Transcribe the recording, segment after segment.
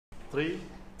Three,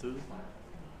 two.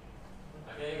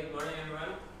 Okay, good morning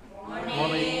everyone.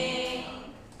 Morning.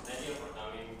 Thank you for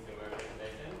coming to my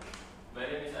presentation. My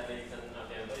name is Ichsan.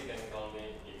 You can call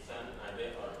me Ichsan,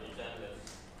 Ade or Ichsan, that's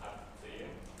up to you.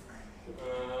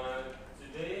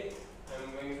 Today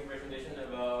I'm going to presentation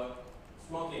about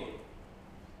smoking.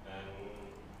 And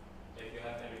if you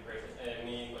have any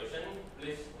question,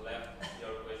 please left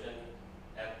your question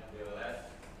at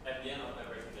the end of my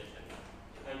presentation.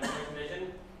 And my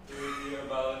presentation will be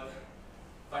about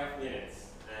 5 minutes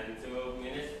and 2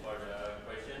 minutes for the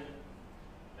question.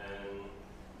 And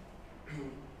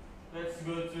let's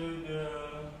go to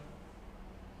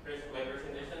my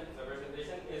presentation. The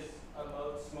presentation is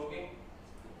about smoking.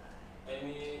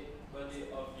 Anybody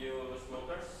of you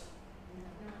smokers?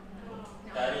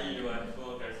 Tari, you are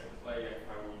smokers. Why you are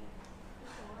from me?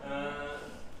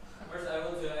 First, I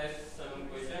want to ask some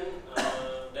question.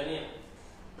 Daniel,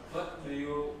 what do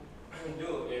you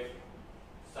do if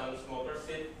some smokers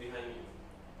sit behind you?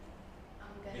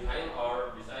 Behind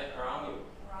or beside around you?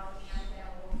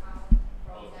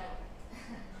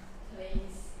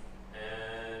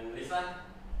 And Lisa,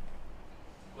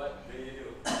 what do you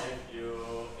do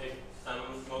if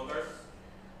some smokers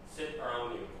sit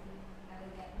around you?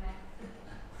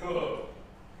 Oh,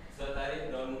 so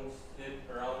Tari, don't sit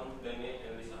around Dani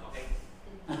and Lisa, okay?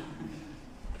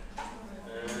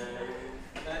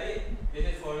 And Tari, this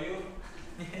is for you.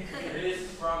 Release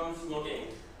from smoking.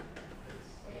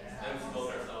 I'm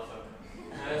smokers also.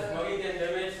 Smoking can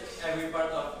damage every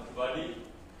part of the body,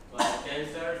 like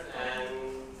cancers and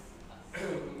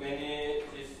many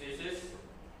diseases.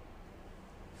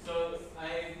 So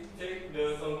I take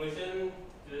the conclusion: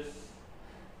 just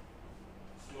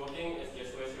smoking is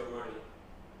just waste your money.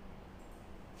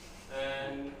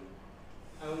 And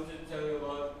I want to tell you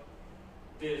about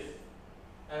this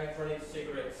electronic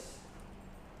cigarettes.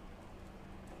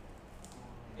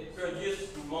 It produces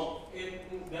smoke.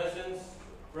 It doesn't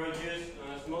produce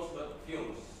smoke but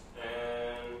fumes,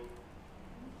 and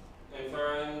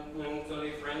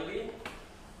environmentally friendly,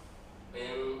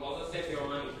 and also save your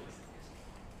money.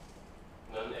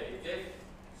 Non-addictive,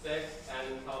 safe,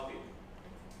 and healthy.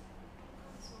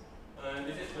 And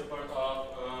this is the part of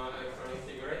electronic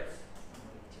cigarettes.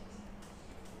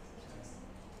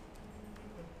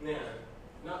 Yeah,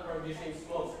 not producing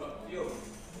smoke but fumes.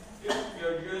 Fumes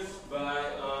produced by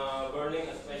burning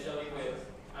a special liquid.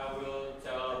 I will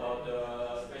tell about the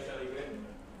special liquid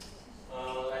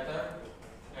later.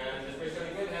 And the special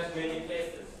liquid has many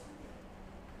tastes,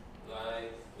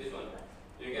 like this one.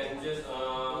 You can choose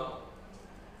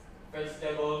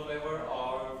vegetable flavor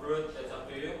or fruit, that's up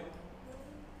to you.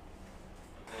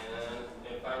 And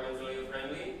environmentally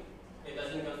friendly. It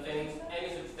doesn't contain any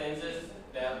substances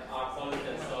that are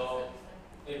pollutants, so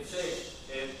it's safe.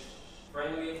 It's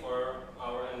friendly for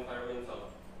our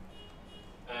environmental,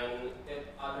 and it's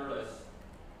odorless.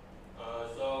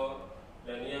 So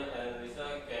Daniel and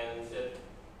Lisa can sit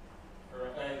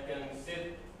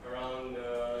around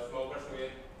the smokers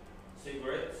with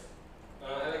cigarettes,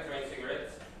 electronic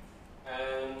cigarettes,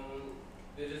 and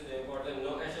this is the important: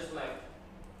 no ashes left,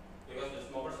 because the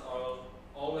smokers are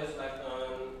always left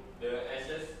on the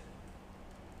ashes.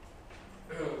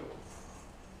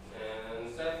 And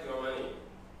save your money.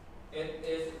 It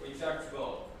is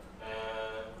rechargeable.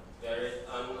 There is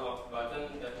an off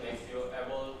button that makes you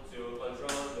able to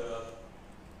control the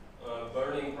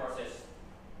burning process.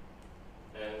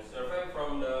 And survey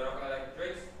from the Rock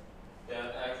Electrics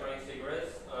that electronic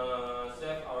cigarettes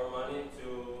save our money to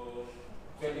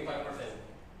 25%.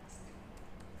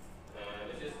 And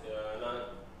this is the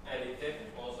non-addictive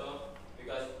also,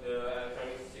 because the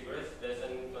electronic cigarettes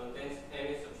doesn't contain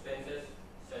any substances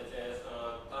such as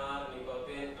tar,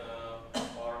 nicotine,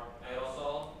 or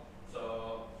aerosol, so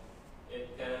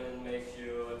it can make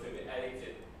you to be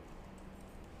addicted.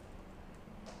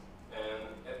 And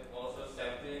it also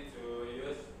safety to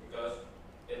use, because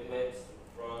it made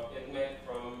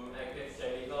from active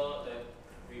chemical that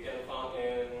we can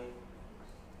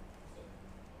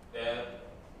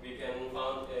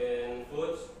found in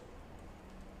foods.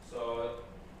 So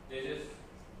this is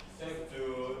safe to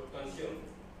consume.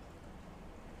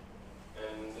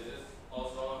 And this is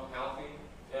also healthy.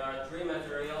 There are 3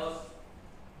 materials